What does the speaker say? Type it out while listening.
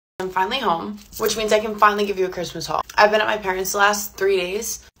I'm finally home, which means I can finally give you a Christmas haul. I've been at my parents' the last 3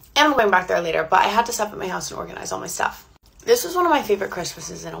 days, and I'm going back there later, but I had to stop at my house and organize all my stuff. This was one of my favorite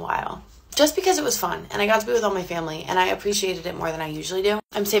Christmases in a while, just because it was fun, and I got to be with all my family, and I appreciated it more than I usually do.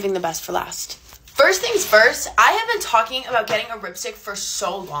 I'm saving the best for last. First things first, I have been talking about getting a ripstick for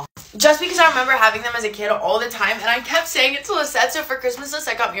so long. Just because I remember having them as a kid all the time, and I kept saying it to Lisette, so for Christmas,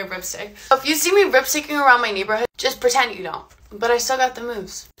 Lisette got me a ripstick. So if you see me ripsticking around my neighborhood, just pretend you don't. But I still got the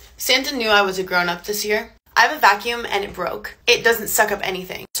moves. Santa knew I was a grown-up this year. I have a vacuum and it broke. It doesn't suck up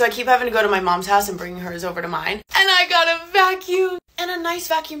anything. So I keep having to go to my mom's house and bring hers over to mine. And I got a vacuum! And a nice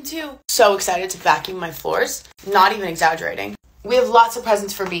vacuum too. So excited to vacuum my floors. Not even exaggerating. We have lots of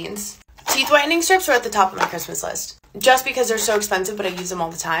presents for Beans. Teeth whitening strips are at the top of my Christmas list. Just because they're so expensive, but I use them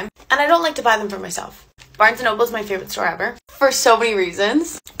all the time. And I don't like to buy them for myself. Barnes & Noble is my favorite store ever. For so many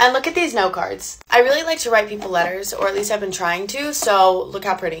reasons. And look at these note cards. I really like to write people letters, or at least I've been trying to, so look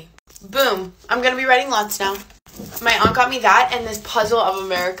how pretty. Boom. I'm gonna be writing lots now. My aunt got me that and this puzzle of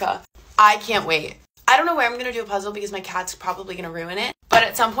America. I can't wait. I don't know where I'm gonna do a puzzle because my cat's probably gonna ruin it, but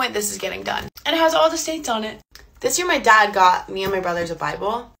at some point this is getting done. And it has all the states on it. This year my dad got me and my brothers a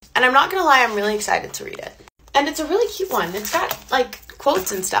Bible, and I'm not gonna lie, I'm really excited to read it. And it's a really cute one. It's got like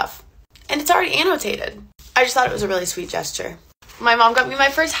quotes and stuff. And it's already annotated. I just thought it was a really sweet gesture. My mom got me my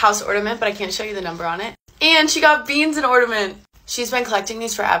first house ornament, but I can't show you the number on it. And she got Beans an ornament. She's been collecting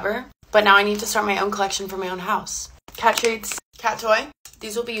these forever, but now I need to start my own collection for my own house. Cat treats, cat toy.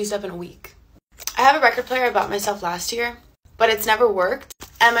 These will be used up in a week. I have a record player I bought myself last year, but it's never worked.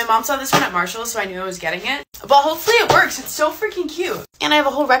 And my mom saw this one at Marshall's, so I knew I was getting it. But hopefully it works. It's so freaking cute. And I have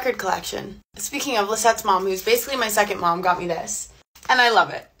a whole record collection. Speaking of, Lisette's mom, who's basically my second mom, got me this. And I love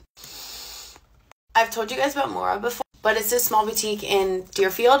it. I've told you guys about Mora before, but it's this small boutique in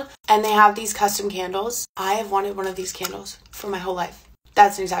Deerfield, and they have these custom candles. I have wanted one of these candles for my whole life.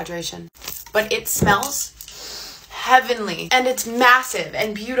 That's an exaggeration. But it smells heavenly, and it's massive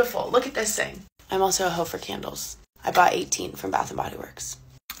and beautiful. Look at this thing. I'm also a hoe for candles. I bought 18 from Bath & Body Works.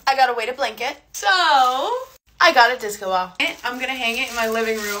 I got a weighted blanket, so I got a disco ball. I'm gonna hang it in my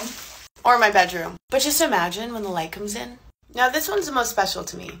living room or my bedroom. But just imagine when the light comes in. Now this one's the most special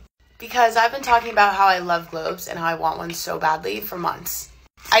to me because I've been talking about how I love globes and how I want one so badly for months.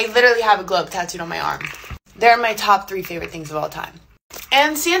 I literally have a globe tattooed on my arm. They're my top 3 favorite things of all time.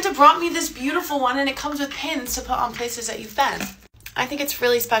 And Santa brought me this beautiful one, and it comes with pins to put on places that you've been. I think it's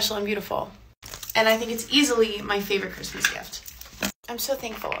really special and beautiful. And I think it's easily my favorite Christmas gift. I'm so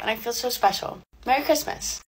thankful, and I feel so special. Merry Christmas.